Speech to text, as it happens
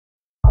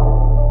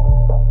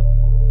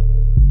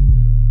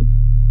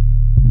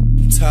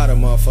Tired of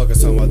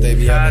motherfuckers talking about they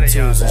be having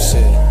tools and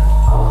shit.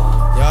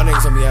 Y'all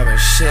niggas don't be having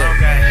shit,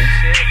 man.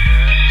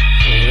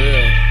 For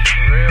real.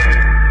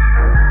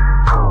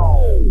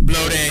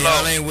 Blow then,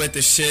 y'all ain't with the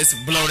shits.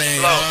 Blow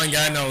then, y'all ain't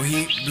got no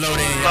heat. Blow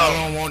then, y'all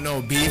don't want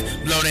no beef.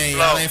 Blow then,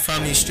 y'all ain't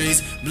from these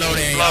streets. Blow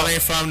then, y'all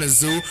ain't from the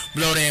zoo.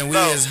 Blow then, we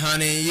is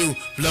hunting you.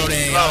 Blow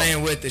then, y'all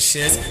ain't with the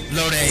shits.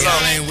 Blow then,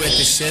 y'all ain't with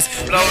the shits.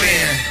 Blow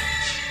then,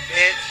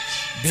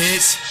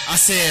 bitch. I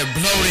said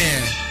blow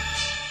then.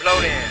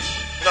 Blow then,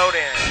 blow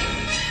then.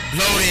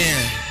 Blow then,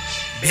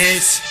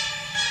 bitch.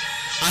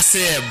 I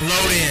said blow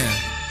then.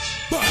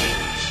 Blow.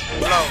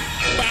 Blow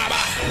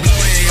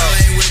then, y'all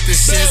ain't with the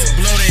shits.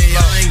 Blow then,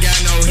 y'all ain't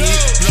got no heat.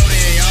 Blow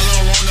then, y'all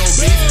don't want no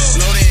beef.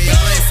 Blow then,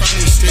 y'all ain't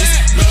from these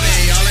streets. Blow then,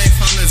 y'all ain't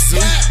from the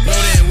zoo. Blow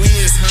then, we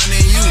is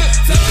hunting you.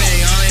 Blow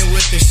then, y'all ain't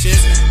with the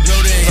shits. Blow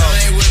then, y'all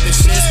ain't with the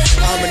shits.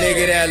 I'm a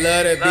nigga that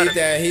love to beat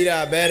that heat.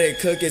 I better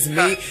cook his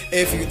meat.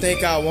 If you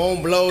think I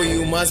won't blow,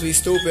 you must be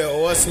stupid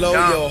or slow.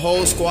 Your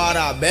whole squad,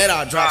 I bet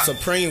I drop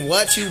Supreme.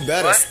 What? You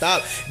better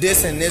stop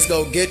dissing this.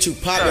 Go get you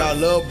pop. Y'all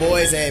little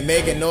boys ain't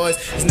making noise.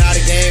 It's not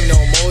a game, no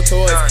more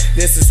toys.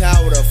 This is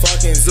how the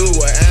fucking zoo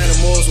where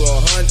animals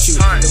will hunt you.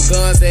 Them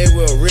guns they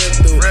will rip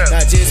through.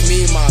 Not just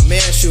me, my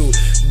man shoot.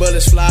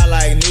 Bullets fly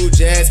like new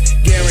jets.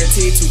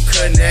 Guaranteed to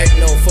connect.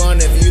 No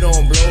fun if you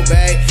don't blow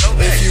back.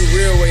 If you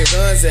real, where your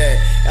guns at?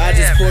 I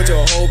just pulled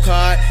your whole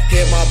card.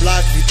 Hit my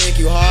block if you think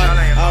you hard.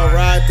 I'll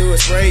ride through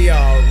and spray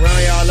y'all. Run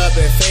y'all up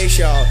and face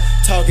y'all.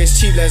 Talk is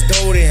cheap, let's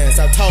go then.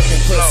 Stop talking,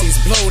 pussies,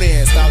 blow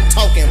then. Stop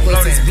talking,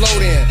 pussies, blow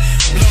then.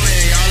 Blow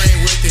then, y'all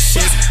ain't with the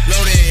shits. Blow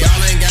then,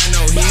 y'all ain't got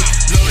no heat.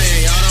 Blow then,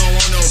 y'all don't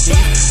want no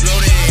beef. Blow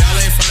then, y'all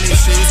ain't from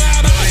these streets.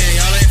 Blow then,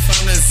 y'all ain't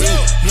from the zoo.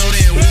 Blow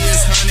then, we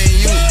is hunting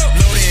you.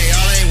 Blow then,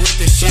 y'all ain't with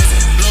the shits.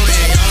 Blow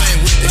then, y'all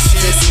ain't with the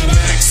shits.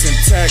 Max and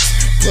text,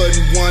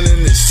 putting one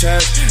in his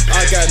chest.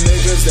 I got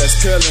niggas that's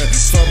killing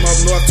from up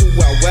north to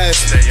out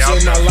west. So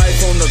my life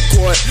on the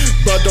court,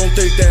 but don't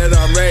think that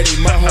I'm ready.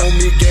 My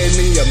homie gave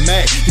me a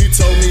Mac, he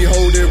told me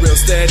hold it real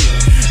steady.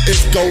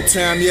 It's go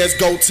time, yeah, it's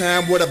go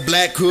time with a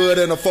black hood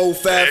and a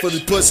 4-5 for the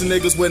pussy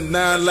niggas with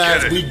 9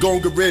 lives. We gon'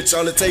 get rich,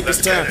 all it take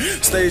is time.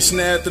 Station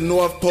at the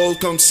North Pole,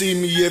 come see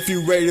me if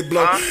you ready to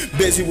blow.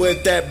 Busy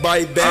with that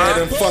bite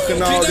bad and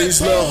fucking all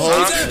these little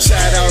hoes.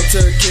 Shout out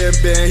to Kim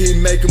Ben, he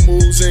making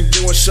moves and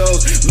doing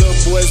shows. Little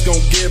boys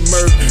gon' get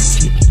murdered.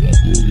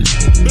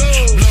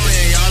 Blow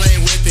then, y'all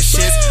ain't with the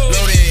shits.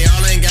 Blow then,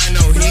 y'all ain't got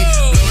no heat.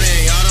 Blow then,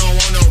 y'all don't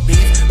want no beef.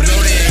 Blow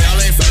then,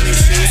 y'all ain't from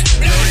these streets.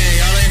 Blow then,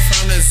 y'all ain't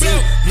from the zoo.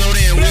 Blow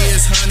then, we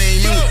is hunting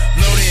you.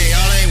 Blow then,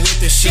 y'all ain't with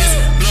the shits.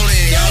 Blow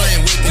then, y'all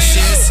ain't with the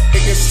shits.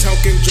 Niggas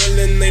talking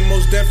drilling, they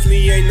most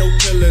definitely ain't no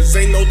killers.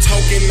 Ain't no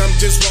talking, I'm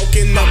just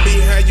walking up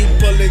behind you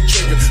pulling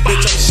triggers.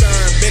 Bitch, I'm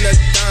shine, been a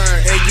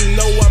dime, and you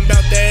know I'm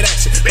about that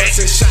action.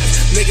 Bustin'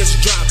 shots, niggas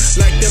drop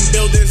like them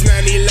buildings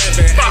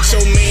 9/11. Ask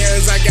your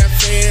mans, I got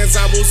fans,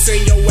 I will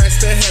send your ass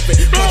to heaven.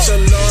 Punch a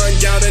lung,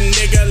 y'all the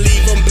nigga,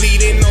 leave them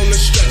bleeding on the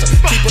stretcher.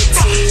 Keep a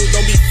tune,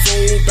 don't be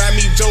fooled by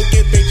me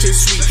joking, think you're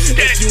sweet.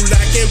 If you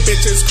lacking,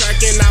 bitches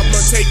cracking,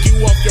 I'ma take you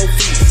off your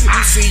feet.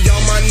 You see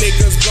all my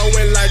niggas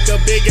blowing like a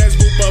big ass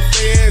group of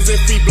fans.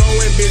 If he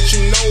blowing, bitch,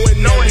 you know it.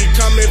 Know he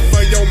coming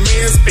for your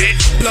mans,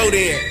 bitch. Blow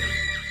then.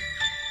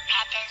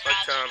 What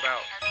time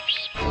about?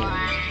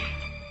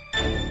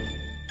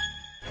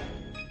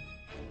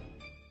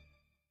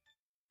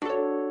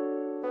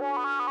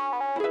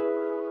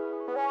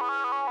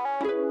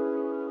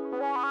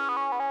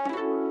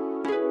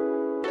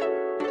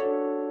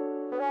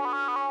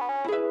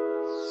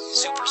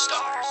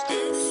 Superstars.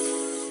 This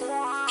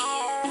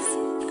is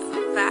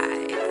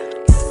Vibe.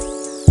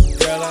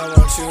 Girl, I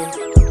want you.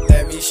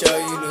 Let me show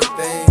you new